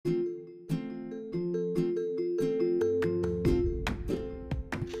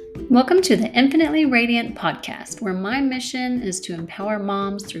Welcome to the Infinitely Radiant podcast, where my mission is to empower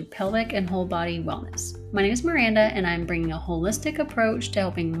moms through pelvic and whole body wellness. My name is Miranda, and I'm bringing a holistic approach to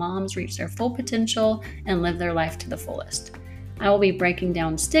helping moms reach their full potential and live their life to the fullest. I will be breaking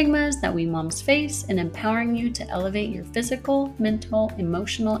down stigmas that we moms face and empowering you to elevate your physical, mental,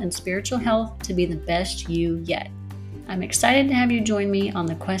 emotional, and spiritual health to be the best you yet. I'm excited to have you join me on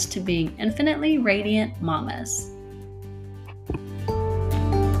the quest to being infinitely radiant mamas.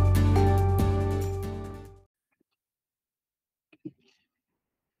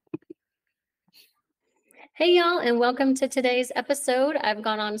 Hey, y'all, and welcome to today's episode. I've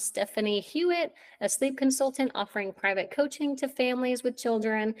got on Stephanie Hewitt, a sleep consultant offering private coaching to families with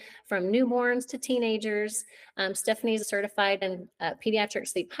children from newborns to teenagers. Stephanie is certified in pediatric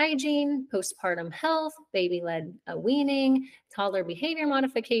sleep hygiene, postpartum health, baby-led weaning, toddler behavior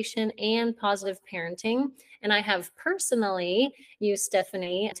modification, and positive parenting. And I have personally used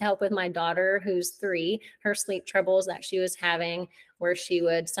Stephanie to help with my daughter, who's 3, her sleep troubles that she was having, where she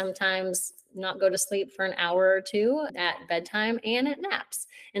would sometimes not go to sleep for an hour or two at bedtime and at naps.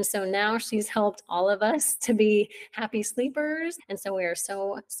 And so now she's helped all of us to be happy sleepers. And so we are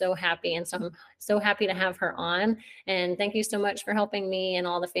so happy. And so I'm so happy to have her on. And thank you so much for helping me and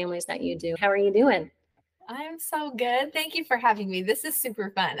all the families that you do. How are you doing? I'm so good. Thank you for having me. This is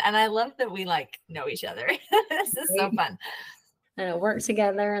super fun. And I love that we know each other. This is so fun. Work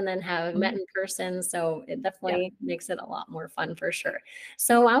together and then have met in person. So it definitely makes it a lot more fun for sure.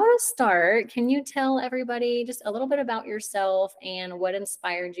 So I want to start. Can you tell everybody just a little bit about yourself and what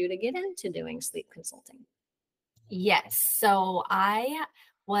inspired you to get into doing sleep consulting? Yes. So I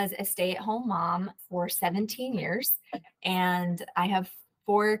was a stay-at-home mom for 17 years, and I have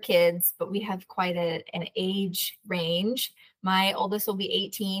 4 kids, but we have quite an age range. My oldest will be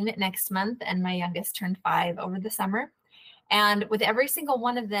 18 next month, and my youngest turned 5 over the summer. And with every single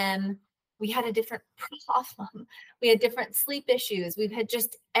one of them, we had a different problem. We had different sleep issues. We've had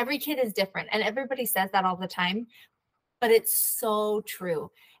just every kid is different. And everybody says that all the time, but it's so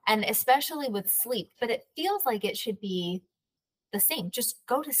true. And especially with sleep, but it feels like it should be the same. Just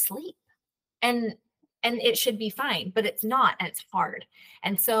go to sleep. And it should be fine, but it's not, and it's hard.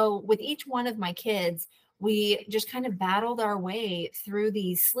 And so with each one of my kids, we just kind of battled our way through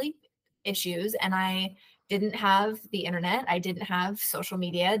these sleep issues. And I didn't have the internet. I didn't have social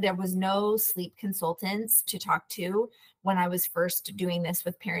media. There was no sleep consultants to talk to when I was first doing this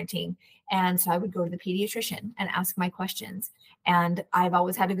with parenting. And so I would go to the pediatrician and ask my questions. And I've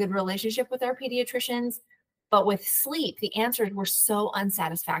always had a good relationship with our pediatricians. But with sleep, the answers were so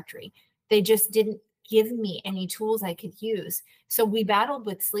unsatisfactory. They just didn't give me any tools I could use. So we battled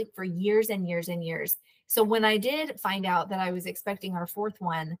with sleep for years and years and years. So when I did find out that I was expecting our 4th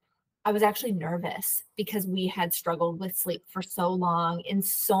one, I was actually nervous because we had struggled with sleep for so long in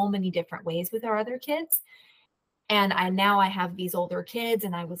so many different ways with our other kids. And now I have these older kids,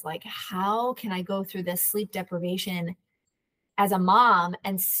 and I was like, how can I go through this sleep deprivation as a mom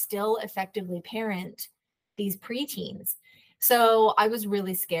and still effectively parent these preteens? So I was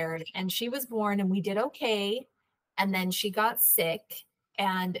really scared, and she was born and we did okay. And then she got sick.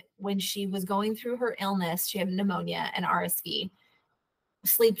 And when she was going through her illness, she had pneumonia and RSV.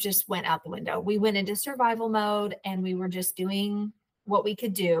 Sleep just went out the window. We went into survival mode, and we were just doing what we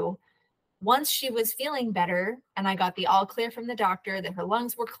could do. Once she was feeling better and I got the all clear from the doctor that her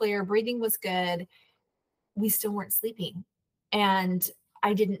lungs were clear, breathing was good, we still weren't sleeping. And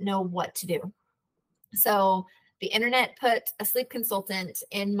I didn't know what to do. So the internet put a sleep consultant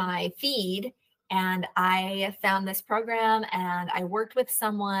in my feed, and I found this program, and I worked with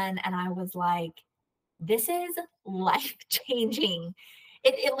someone, and I was like, this is life-changing.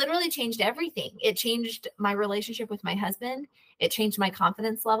 It literally changed everything. It changed my relationship with my husband. It changed my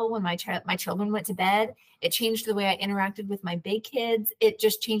confidence level when my children went to bed. It changed the way I interacted with my big kids. It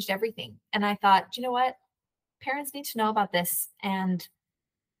just changed everything. And I thought, you know what? Parents need to know about this. And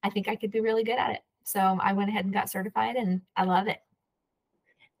I think I could be really good at it. So I went ahead and got certified, and I love it.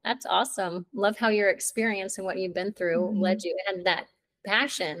 That's awesome. Love how your experience and what you've been through led you, and that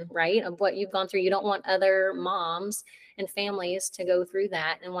passion, right, of what you've gone through. You don't want other moms and families to go through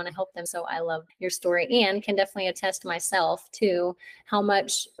that and want to help them. So I love your story, and can definitely attest myself to how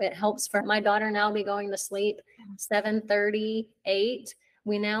much it helps for my daughter now be going to sleep 7:30, 8.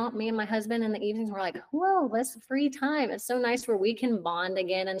 Me and my husband in the evenings, we're like, whoa, that's free time. It's so nice where we can bond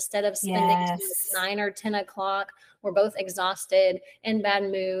again instead of spending 9 or 10 o'clock. We're both exhausted, in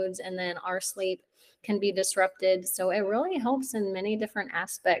bad moods, and then our sleep can be disrupted. So it really helps in many different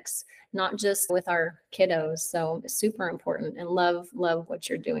aspects, not just with our kiddos. So it's super important, and love what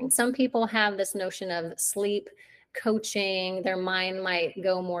you're doing. Some people have this notion of sleep coaching, their mind might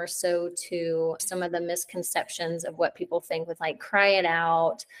go more so to some of the misconceptions of what people think with like cry it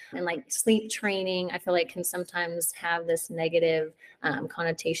out and like sleep training. I feel like can sometimes have this negative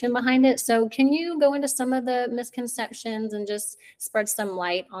connotation behind it. So, can you go into some of the misconceptions and just spread some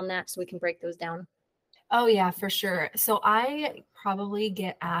light on that so we can break those down? Oh, yeah, for sure. So I probably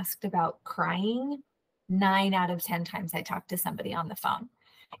get asked about crying 9 out of 10 times I talk to somebody on the phone.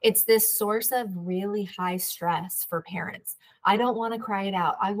 It's this source of really high stress for parents. I don't want to cry it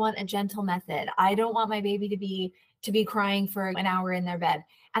out. I want a gentle method. I don't want my baby to be crying for an hour in their bed.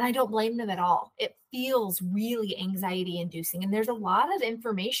 And I don't blame them at all. It feels really anxiety inducing. And there's a lot of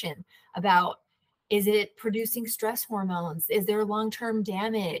information about, is it producing stress hormones? Is there long-term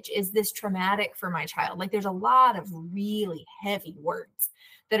damage? Is this traumatic for my child? Like there's a lot of really heavy words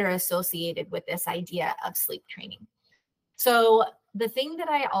that are associated with this idea of sleep training. So the thing that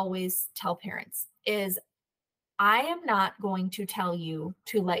I always tell parents is I am not going to tell you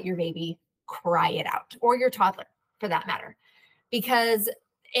to let your baby cry it out, or your toddler for that matter, because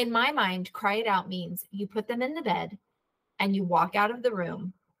in my mind, cry it out means you put them in the bed and you walk out of the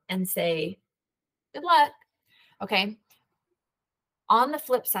room and say, good luck. Okay. On the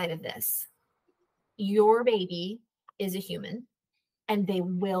flip side of this, your baby is a human and they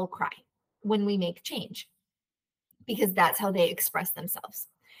will cry when we make change because that's how they express themselves.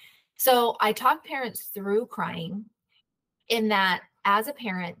 So I talk parents through crying in that as a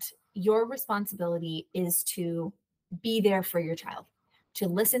parent, your responsibility is to be there for your child, to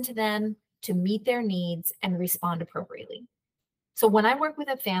listen to them, to meet their needs and respond appropriately. So when I work with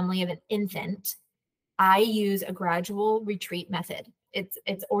a family of an infant, I use a gradual retreat method. It's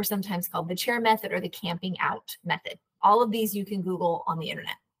or sometimes called the chair method or the camping out method. All of these you can Google on the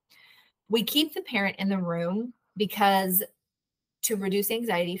internet. We keep the parent in the room because to reduce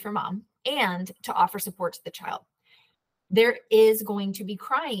anxiety for mom and to offer support to the child. There is going to be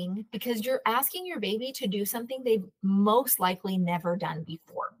crying because you're asking your baby to do something they've most likely never done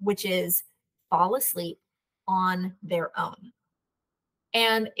before, which is fall asleep on their own.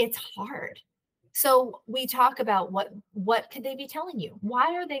 And it's hard. So we talk about what could they be telling you?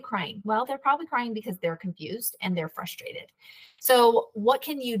 Why are they crying? Well, they're probably crying because they're confused and they're frustrated. So what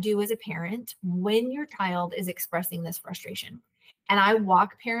can you do as a parent when your child is expressing this frustration? And I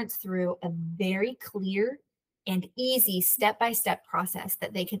walk parents through a very clear and easy step-by-step process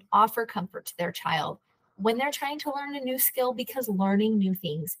that they can offer comfort to their child when they're trying to learn a new skill, because learning new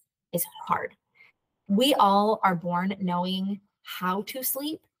things is hard. We all are born knowing how to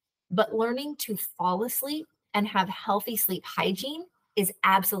sleep, but learning to fall asleep and have healthy sleep hygiene is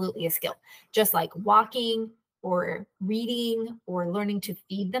absolutely a skill. Just like walking or reading or learning to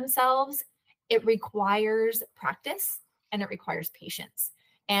feed themselves, it requires practice and it requires patience.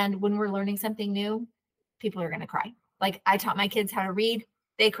 And when we're learning something new, people are going to cry. Like I taught my kids how to read.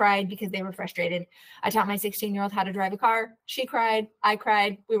 They cried because they were frustrated. I taught my 16-year-old how to drive a car. She cried. I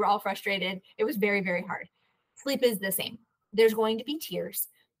cried. We were all frustrated. It was very, very hard. Sleep is the same. There's going to be tears,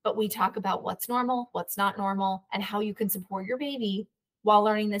 but we talk about what's normal, what's not normal, and how you can support your baby while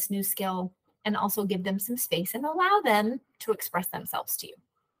learning this new skill and also give them some space and allow them to express themselves to you.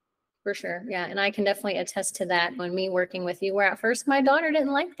 For sure. Yeah. And I can definitely attest to that when me working with you, where at first my daughter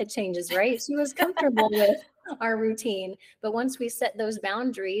didn't like the changes, right? She was comfortable with our routine. But once we set those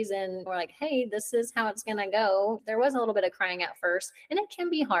boundaries and we're like, hey, this is how it's going to go, there was a little bit of crying at first. And it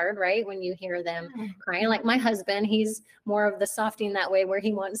can be hard, right? When you hear them crying. Like my husband, he's more of the softing that way where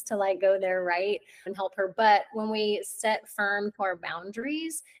he wants to like go there, right? And help her. But when we set firm to our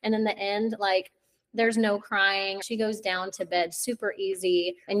boundaries and in the end, like, there's no crying. She goes down to bed super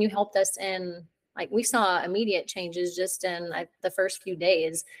easy. And you helped us in, like, we saw immediate changes just in the first few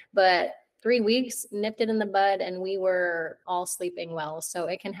days, but 3 weeks nipped it in the bud and we were all sleeping well. So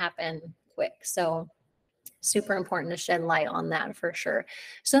it can happen quick. So super important to shed light on that for sure.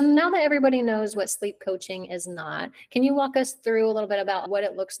 So now that everybody knows what sleep coaching is not, can you walk us through a little bit about what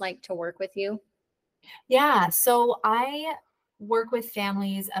it looks like to work with you? Yeah. So I work with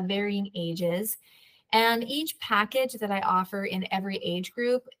families of varying ages. And each package that I offer in every age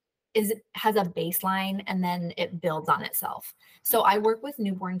group has a baseline and then it builds on itself. So I work with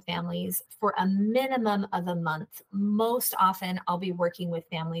newborn families for a minimum of a month. Most often I'll be working with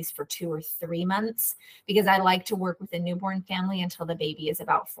families for 2 or 3 months because I like to work with a newborn family until the baby is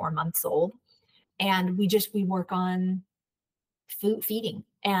about 4 months old. And we work on food feeding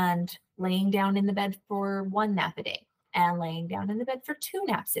and laying down in the bed for 1 nap a day and laying down in the bed for 2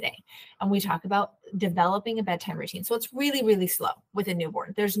 naps a day. And we talk about developing a bedtime routine. So it's really, really slow with a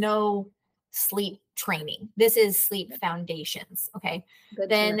newborn. There's no sleep training. This is sleep foundations. Okay. Good to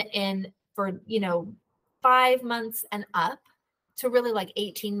Then know. in for, 5 months and up to really like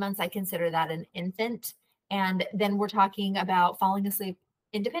 18 months, I consider that an infant. And then we're talking about falling asleep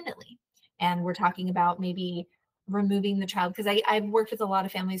independently. And we're talking about maybe removing the child, because I've worked with a lot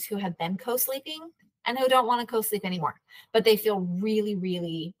of families who have been co-sleeping and who don't want to co-sleep anymore, but they feel really,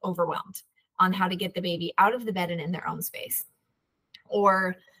 really overwhelmed on how to get the baby out of the bed and in their own space.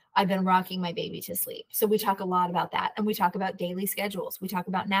 Or I've been rocking my baby to sleep. So we talk a lot about that. And we talk about daily schedules. We talk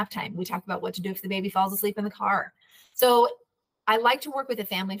about nap time. We talk about what to do if the baby falls asleep in the car. So I like to work with a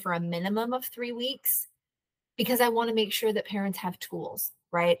family for a minimum of 3 weeks because I want to make sure that parents have tools,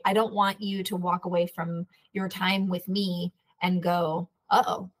 right? I don't want you to walk away from your time with me and go,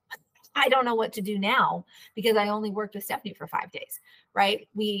 uh-oh, I don't know what to do now because I only worked with Stephanie for 5 days, right?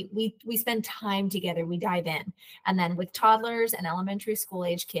 We spend time together, we dive in. And then with toddlers and elementary school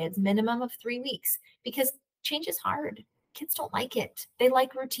age kids, minimum of 3 weeks, because change is hard. Kids don't like it. They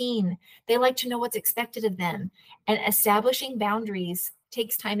like routine. They like to know what's expected of them. And establishing boundaries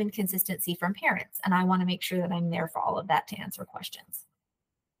takes time and consistency from parents. And I want to make sure that I'm there for all of that to answer questions.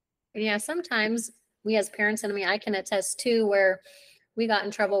 Yeah, sometimes we as parents, and I mean, I can attest too, where we got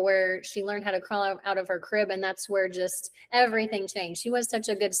in trouble where she learned how to crawl out of her crib, and that's where just everything changed. She was such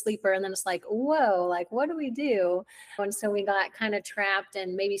a good sleeper, and then it's like, whoa, like what do we do? And so we got kind of trapped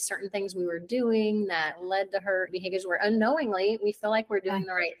in maybe certain things we were doing that led to her behaviors where unknowingly we feel like we're doing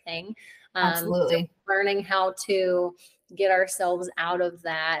the right thing. So Absolutely. learning how to get ourselves out of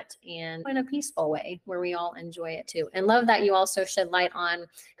that and in a peaceful way where we all enjoy it too. And love that you also shed light on,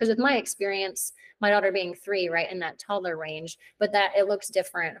 because with my experience, my daughter being 3, right, in that toddler range, but that it looks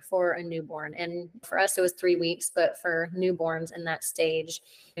different for a newborn. And for us, it was 3 weeks, but for newborns in that stage,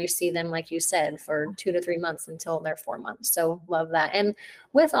 you see them, like you said, for 2 to 3 months until they're 4 months. So love that. And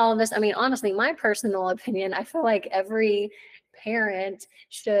with all of this, I mean, honestly, my personal opinion, I feel like every parent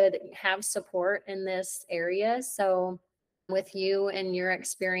should have support in this area. So with you and your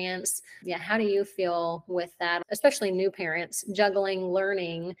experience, yeah, how do you feel with that, especially new parents juggling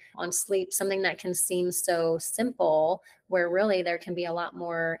learning on sleep, something that can seem so simple, where really there can be a lot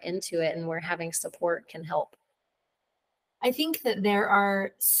more into it and where having support can help? I think that there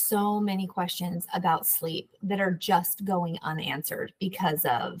are so many questions about sleep that are just going unanswered because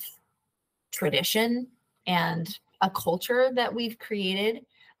of tradition and a culture that we've created.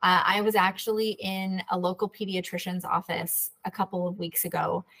 I was actually in a local pediatrician's office a couple of weeks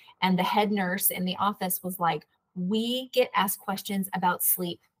ago, and the head nurse in the office was like, we get asked questions about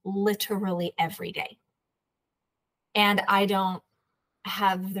sleep literally every day. And I don't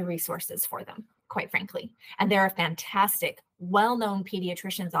have the resources for them, quite frankly. And they're a fantastic, well known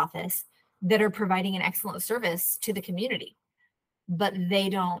pediatrician's office that are providing an excellent service to the community, but they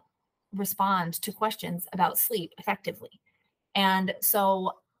don't respond to questions about sleep effectively. And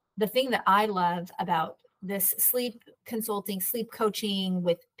so the thing that I love about this sleep consulting, sleep coaching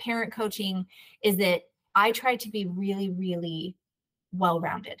with parent coaching is that I try to be really, really well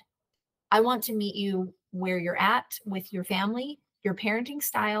rounded. I want to meet you where you're at with your family, your parenting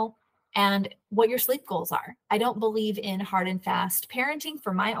style, and what your sleep goals are. I don't believe in hard and fast parenting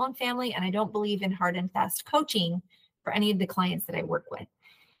for my own family, and I don't believe in hard and fast coaching for any of the clients that I work with.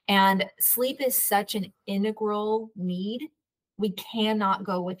 And sleep is such an integral need. We cannot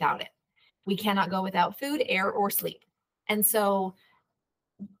go without it. We cannot go without food, air, or sleep. And so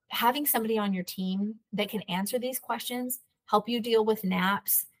having somebody on your team that can answer these questions, help you deal with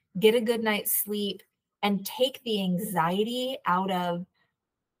naps, get a good night's sleep, and take the anxiety out of,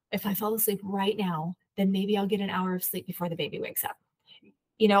 if I fall asleep right now, then maybe I'll get an hour of sleep before the baby wakes up.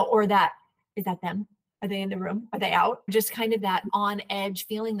 Or that, is that them? Are they in the room? Are they out? Just kind of that on edge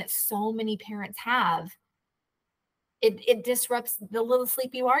feeling that so many parents have. It disrupts the little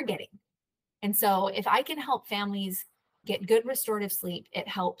sleep you are getting. And so if I can help families get good restorative sleep, it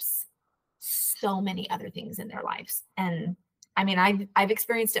helps so many other things in their lives. And I mean, I've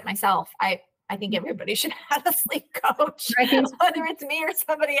experienced it myself. I think everybody should have a sleep coach, Right. whether it's me or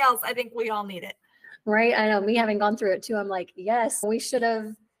somebody else. I think we all need it. Right. I know, me having gone through it too, I'm like, yes, we should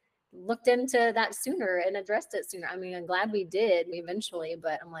have looked into that sooner and addressed it sooner. I mean, I'm glad we did eventually,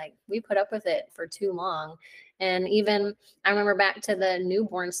 but I'm like, we put up with it for too long. And even I remember back to the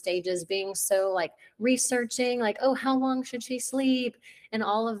newborn stages being so like researching, like, oh, how long should she sleep? And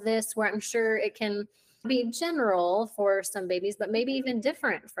all of this, where I'm sure it can be general for some babies, but maybe even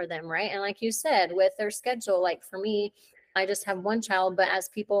different for them, right? And like you said, with their schedule, like for me, I just have one child, but as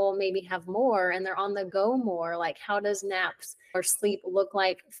people maybe have more and they're on the go more, like how does naps or sleep look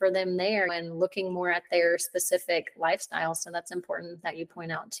like for them there, and looking more at their specific lifestyle? So that's important that you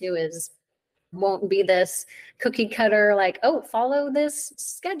point out too, is won't be this cookie cutter, like, oh, follow this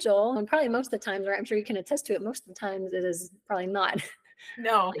schedule. And probably most of the times, or I'm sure you can attest to it, most of the times it is probably not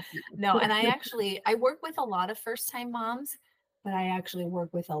No, like no. And that. I work with a lot of first time moms, but I actually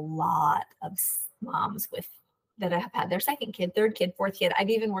work with a lot of moms that have had their second kid, third kid, fourth kid. I've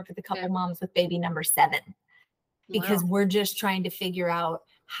even worked with a couple Okay. moms with baby number 7, because Wow. we're just trying to figure out,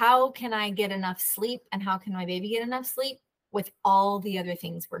 how can I get enough sleep and how can my baby get enough sleep with all the other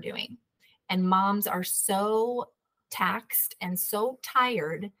things we're doing. And moms are so taxed and so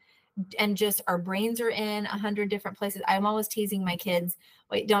tired, and just our brains are in 100 different places. I'm always teasing my kids,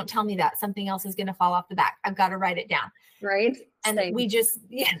 wait, don't tell me that. Something else is going to fall off the back. I've got to write it down. Right? And Same. we just,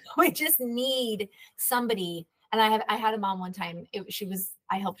 yeah, we just need somebody. And I had a mom one time,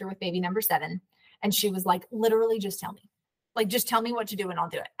 I helped her with baby number 7. And she was like, literally, just tell me. Like, just tell me what to do and I'll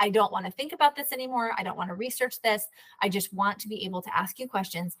do it. I don't want to think about this anymore. I don't want to research this. I just want to be able to ask you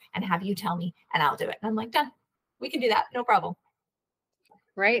questions and have you tell me, and I'll do it. And I'm like, done. We can do that. No problem.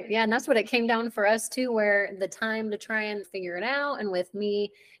 Right. Yeah. And that's what it came down for us too, where the time to try and figure it out. And with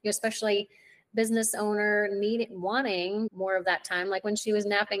me, especially business owner wanting more of that time. Like when she was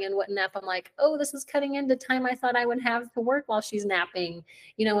napping and wouldn't nap, I'm like, oh, this is cutting into time I thought I would have to work while she's napping,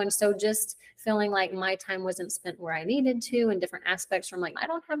 and so just feeling like my time wasn't spent where I needed to in different aspects from like, I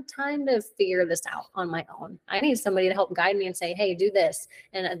don't have time to figure this out on my own. I need somebody to help guide me and say, hey, do this.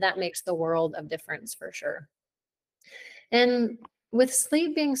 And that makes the world of difference for sure. And with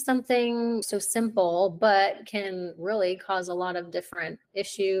sleep being something so simple, but can really cause a lot of different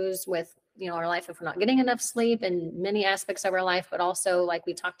issues with our life if we're not getting enough sleep in many aspects of our life, but also like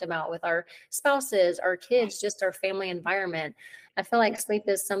we talked about with our spouses, our kids, just our family environment. I feel like sleep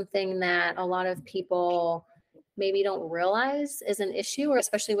is something that a lot of people maybe don't realize is an issue, or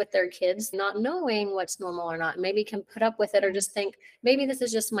especially with their kids not knowing what's normal or not, maybe can put up with it or just think maybe this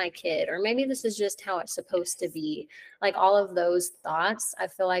is just my kid, or maybe this is just how it's supposed to be. Like all of those thoughts, I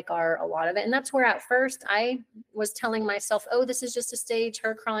feel like are a lot of it. And that's where at first I was telling myself, oh, this is just a stage,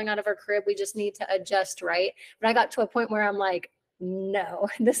 her crawling out of her crib. We just need to adjust, right? But I got to a point where I'm like, no,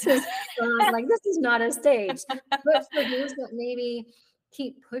 this is like, this is not a stage. But for those that maybe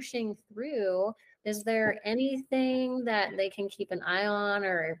keep pushing through, is there anything that they can keep an eye on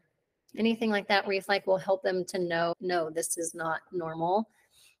or anything like that where you feel like will help them to know, no, this is not normal?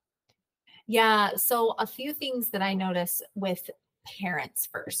 Yeah. So a few things that I notice with parents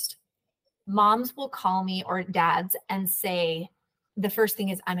first. Moms will call me, or dads, and say, the first thing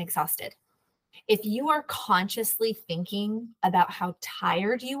is, I'm exhausted. If you are consciously thinking about how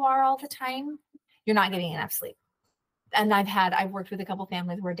tired you are all the time, you're not getting enough sleep. And I've worked with a couple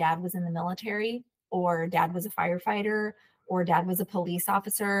families where dad was in the military, or dad was a firefighter, or dad was a police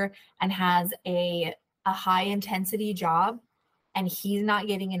officer and has a high intensity job, and he's not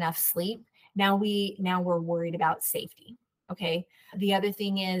getting enough sleep. Now we're worried about safety. Okay. The other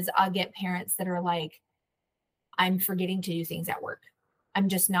thing is, I'll get parents that are like, I'm forgetting to do things at work. I'm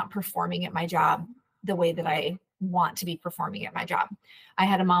just not performing at my job the way that I want to be performing at my job. I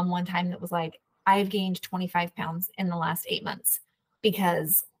had a mom one time that was like, I've gained 25 pounds in the last 8 months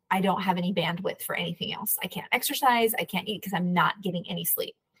because I don't have any bandwidth for anything else. I can't exercise, I can't eat because I'm not getting any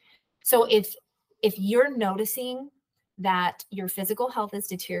sleep. So if you're noticing that your physical health is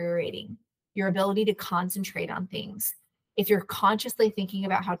deteriorating, your ability to concentrate on things, if you're consciously thinking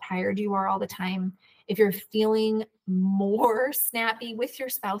about how tired you are all the time, if you're feeling more snappy with your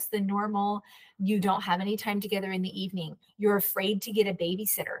spouse than normal, you don't have any time together in the evening, you're afraid to get a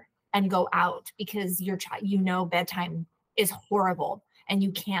babysitter and go out because your child, bedtime is horrible and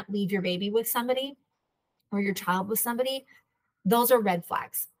you can't leave your baby with somebody or your child with somebody, those are red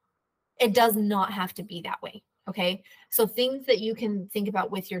flags. It does not have to be that way. Okay. So things that you can think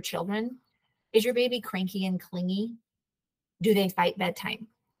about with your children: is your baby cranky and clingy? Do they fight bedtime?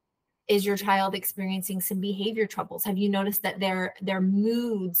 Is your child experiencing some behavior troubles? Have you noticed that their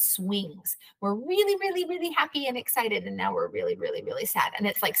mood swings? We're really, really, really happy and excited, and now we're really, really, really sad. And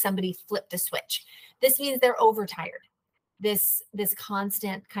it's like somebody flipped a switch. This means they're overtired. This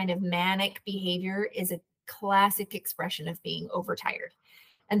constant kind of manic behavior is a classic expression of being overtired.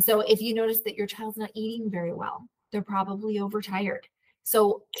 And so if you notice that your child's not eating very well, they're probably overtired.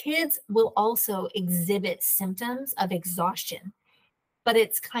 So kids will also exhibit symptoms of exhaustion, but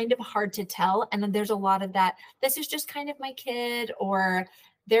it's kind of hard to tell. And then there's a lot of that, this is just kind of my kid, or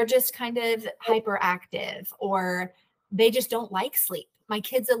they're just kind of hyperactive, or they just don't like sleep. My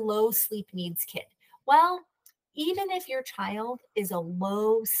kid's a low sleep needs kid. Well, even if your child is a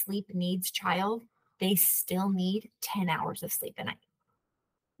low sleep needs child, they still need 10 hours of sleep a night.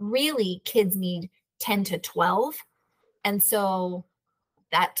 Really, kids need 10 to 12. And so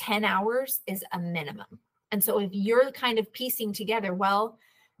that 10 hours is a minimum. And so if you're kind of piecing together, well,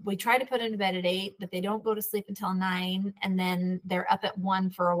 we try to put them to bed at 8, but they don't go to sleep until 9. And then they're up at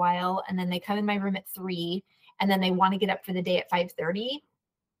 1 for a while. And then they come in my room at 3. And then they want to get up for the day at 5:30.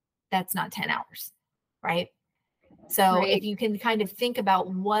 That's not 10 hours, right? So if Right. you can kind of think about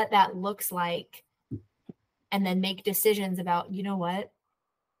what that looks like and then make decisions about, you know what,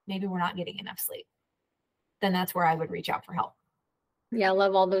 maybe we're not getting enough sleep, then that's where I would reach out for help. Yeah, I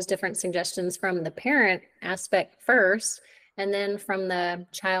love all those different suggestions from the parent aspect first, and then from the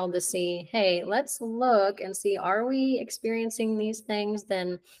child to see, hey, let's look and see, are we experiencing these things?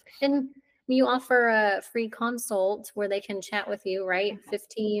 Then, and you offer a free consult where they can chat with you, right?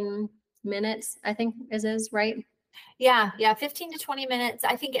 15 minutes, I think is right. Yeah, 15 to 20 minutes.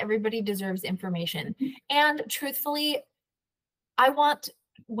 I think everybody deserves information. And truthfully, I want,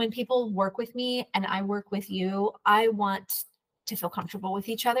 when people work with me and I work with you, I want to feel comfortable with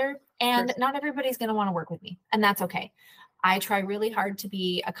each other. And not everybody's going to want to work with me, and that's okay. I try really hard to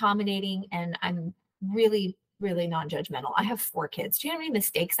be accommodating, and I'm really, really non-judgmental. I have 4 kids. Do you know how many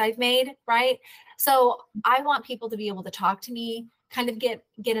mistakes I've made? Right. So I want people to be able to talk to me, kind of get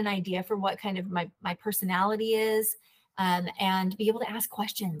an idea for what kind of my personality is, and be able to ask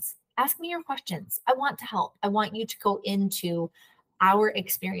questions. Ask me your questions. I want to help. I want you to go into our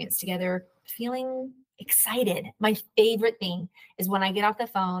experience together feeling excited. My favorite thing is when I get off the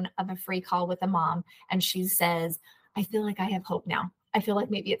phone of a free call with a mom and she says, I feel like I have hope now. I feel like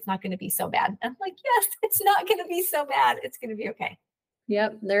maybe it's not going to be so bad. I'm like, yes, it's not going to be so bad. It's going to be okay.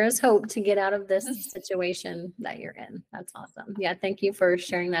 Yep, there is hope to get out of this situation that you're in. That's awesome. Yeah, thank you for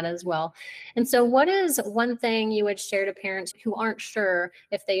sharing that as well. And so, what is one thing you would share to parents who aren't sure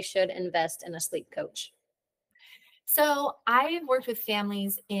if they should invest in a sleep coach? So I've worked with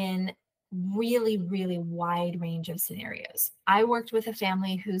families in really, really wide range of scenarios. I worked with a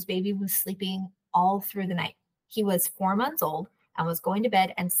family whose baby was sleeping all through the night. He was 4 months old and was going to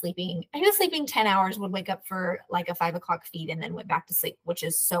bed and sleeping. He was sleeping 10 hours, would wake up for like a 5 o'clock feed and then went back to sleep, which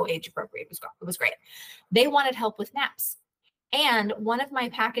is so age appropriate. It was great. They wanted help with naps. And one of my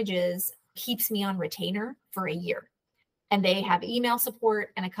packages keeps me on retainer for a year. And they have email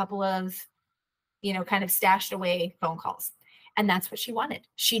support and a couple of kind of stashed away phone calls. And that's what she wanted.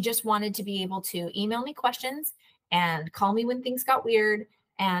 She just wanted to be able to email me questions and call me when things got weird.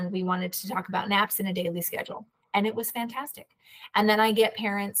 And we wanted to talk about naps in a daily schedule. And it was fantastic. And then I get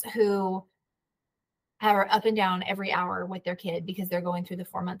parents who are up and down every hour with their kid because they're going through the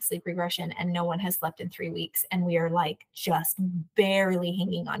 4-month sleep regression and no one has slept in 3 weeks. And we are like just barely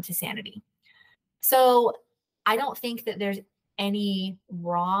hanging on to sanity. So I don't think that there's any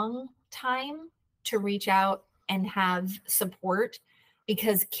wrong time to reach out and have support,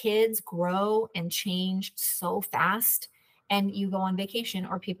 because kids grow and change so fast, and you go on vacation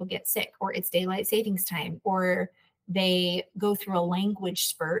or people get sick or it's daylight savings time or they go through a language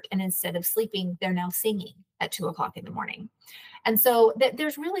spurt and instead of sleeping they're now singing at 2 o'clock in the morning. And so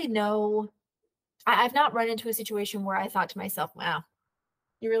there's really I've not run into a situation where I thought to myself, wow,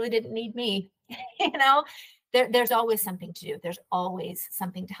 you really didn't need me. you know there's always something to do. There's always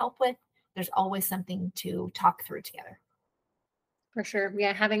something to help with. There's always something to talk through together. For sure.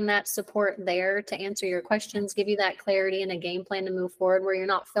 Yeah, having that support there to answer your questions, give you that clarity and a game plan to move forward where you're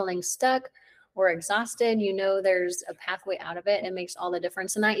not feeling stuck or exhausted. You know, there's a pathway out of it. It makes all the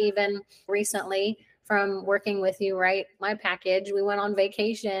difference. And I even recently, from working with you, right? My package, we went on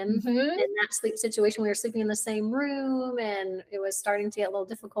vacation Mhm. in that sleep situation. We were sleeping in the same room and it was starting to get a little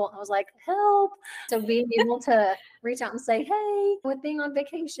difficult. I was like, help. So being able to reach out and say, hey, with being on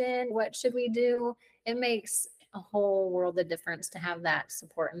vacation, what should we do? It makes a whole world of difference to have that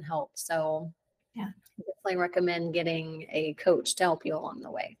support and help. So Yeah. definitely recommend getting a coach to help you along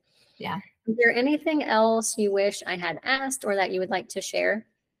the way. Yeah. Is there anything else you wish I had asked or that you would like to share?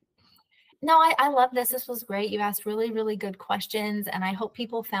 No, I love this. This was great. You asked really, really good questions, and I hope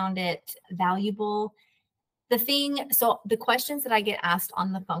people found it valuable. So the questions that I get asked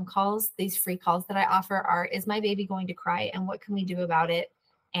on the phone calls, these free calls that I offer are, is my baby going to cry? And what can we do about it?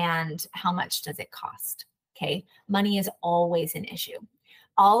 And how much does it cost? Okay. Money is always an issue.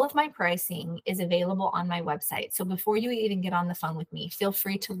 All of my pricing is available on my website. So before you even get on the phone with me, feel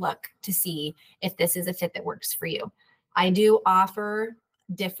free to look to see if this is a fit that works for you. I do offer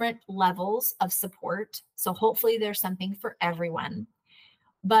different levels of support. So hopefully there's something for everyone.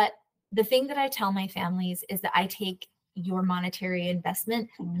 But the thing that I tell my families is that I take your monetary investment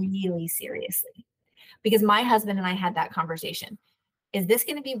really seriously, because my husband and I had that conversation. Is this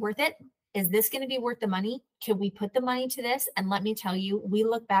going to be worth it? Is this going to be worth the money? Can we put the money to this? And let me tell you, we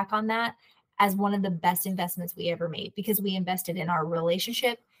look back on that as one of the best investments we ever made, because we invested in our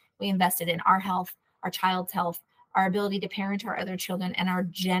relationship, we invested in our health, our child's health, our ability to parent our other children, and our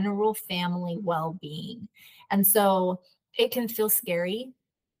general family well-being. And so it can feel scary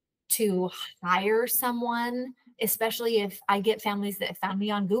to hire someone, especially if I get families that found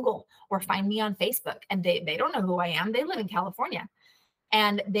me on Google or find me on Facebook, and they don't know who I am. They live in California,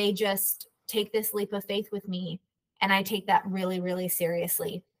 and they just take this leap of faith with me. And I take that really, really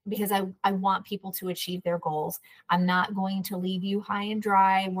seriously, because I want people to achieve their goals. I'm not going to leave you high and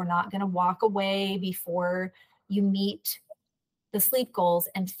dry. We're not going to walk away before you meet the sleep goals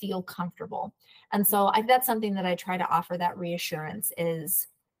and feel comfortable. And so that's something that I try to offer, that reassurance is,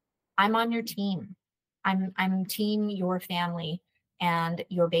 I'm on your team. I'm team your family and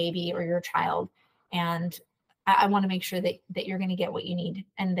your baby or your child. And I want to make sure that you're going to get what you need,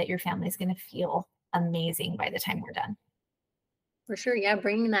 and that your family is going to feel amazing by the time we're done. For sure. Yeah.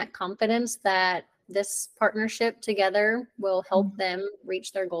 Bringing that confidence that this partnership together will help them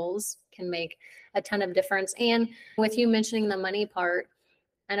reach their goals can make a ton of difference. And with you mentioning the money part,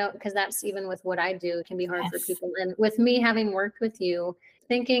 I know, because that's even with what I do, it can be hard for Yes. people. And with me having worked with you,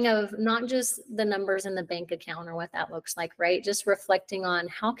 thinking of not just the numbers in the bank account or what that looks like, right? Just reflecting on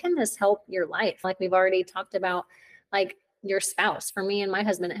how can this help your life? Like we've already talked about, like your spouse. For me and my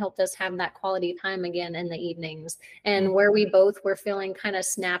husband, it helped us have that quality time again in the evenings, and where we both were feeling kind of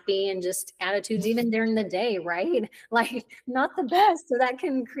snappy and just attitudes even during the day, right? Like not the best. So that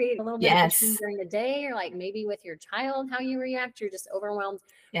can create a little bit of tension Yes. during the day, or like maybe with your child, how you react, you're just overwhelmed,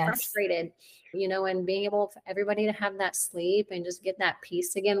 Yes. frustrated, and being able for everybody to have that sleep and just get that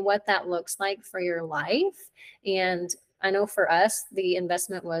peace again, what that looks like for your life. And I know for us, the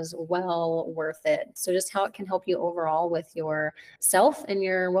investment was well worth it. So just how it can help you overall with your self and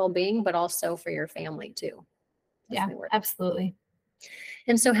your well-being, but also for your family too. Yeah, absolutely.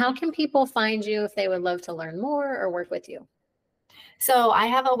 And so how can people find you if they would love to learn more or work with you? So I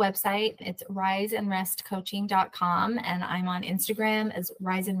have a website. It's riseandrestcoaching.com, and I'm on Instagram as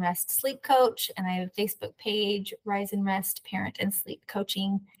Rise and Rest Sleep Coach, and I have a Facebook page, Rise and Rest Parent and Sleep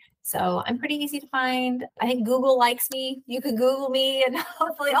Coaching. So I'm pretty easy to find. I think Google likes me. You could Google me and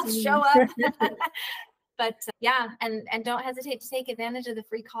hopefully I'll show up. But yeah, and don't hesitate to take advantage of the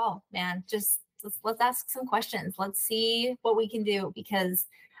free call, man. Just let's ask some questions. Let's see what we can do, because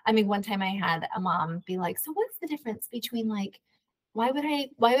I mean, one time I had a mom be like, so what's the difference between like, why would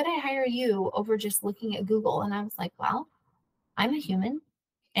I hire you over just looking at Google? And I was like, well, I'm a human,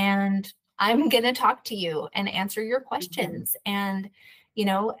 and I'm going to talk to you and answer your questions. And,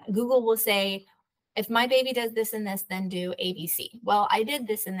 Google will say, if my baby does this and this, then do ABC. Well, I did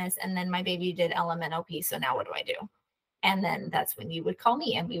this and this, and then my baby did LMNOP. So now what do I do? And then that's when you would call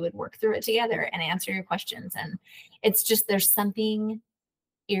me and we would work through it together and answer your questions. And it's just, there's something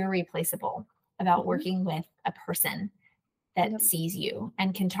irreplaceable about working with a person that sees you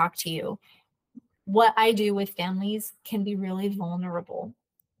and can talk to you. What I do with families can be really vulnerable.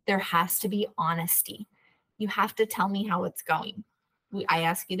 There has to be honesty. You have to tell me how it's going. I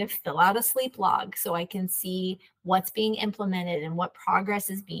ask you to fill out a sleep log so I can see what's being implemented and what progress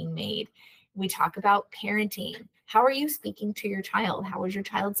is being made. We talk about parenting. How are you speaking to your child? How is your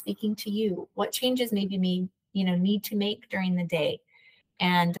child speaking to you? What changes maybe need to make during the day?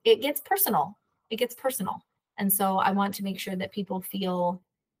 And it gets personal. It gets personal. And so I want to make sure that people feel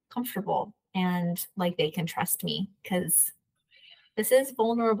comfortable and like they can trust me, because this is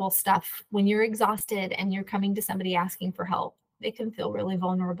vulnerable stuff. When you're exhausted and you're coming to somebody asking for help, it can feel really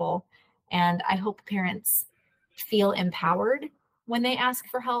vulnerable. And I hope parents feel empowered when they ask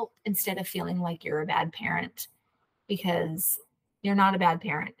for help, instead of feeling like you're a bad parent, because you're not a bad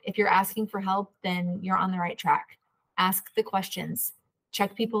parent. If you're asking for help, then you're on the right track. Ask the questions,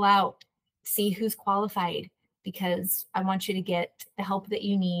 check people out, see who's qualified, because I want you to get the help that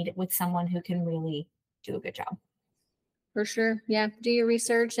you need with someone who can really do a good job. For sure. Yeah. Do your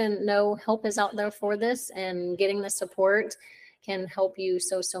research and know help is out there for this, and getting the support can help you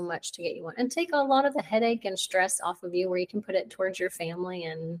so much to get you one and take a lot of the headache and stress off of you, where you can put it towards your family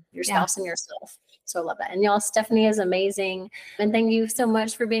and your spouse and yourself. So I love that. And y'all, Stephanie is amazing. And thank you so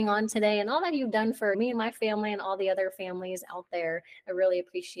much for being on today and all that you've done for me and my family and all the other families out there. I really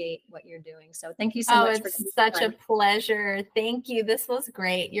appreciate what you're doing. So thank you so much. It's such a pleasure. Thank you. This was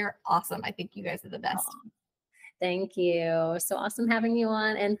great. You're awesome. I think you guys are the best. Thank you. So awesome having you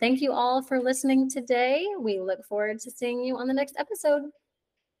on. And thank you all for listening today. We look forward to seeing you on the next episode.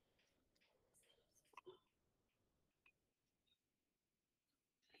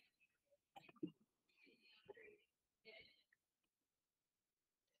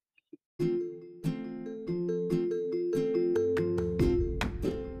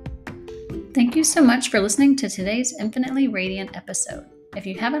 Thank you so much for listening to today's Infinitely Radiant episode. If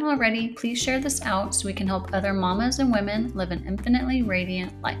you haven't already, please share this out so we can help other mamas and women live an infinitely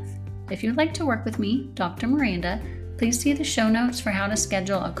radiant life. If you'd like to work with me, Dr. Miranda, please see the show notes for how to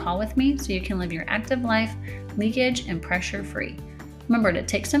schedule a call with me so you can live your active life, leakage, and pressure-free. Remember to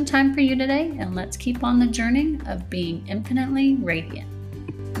take some time for you today, and let's keep on the journey of being infinitely radiant.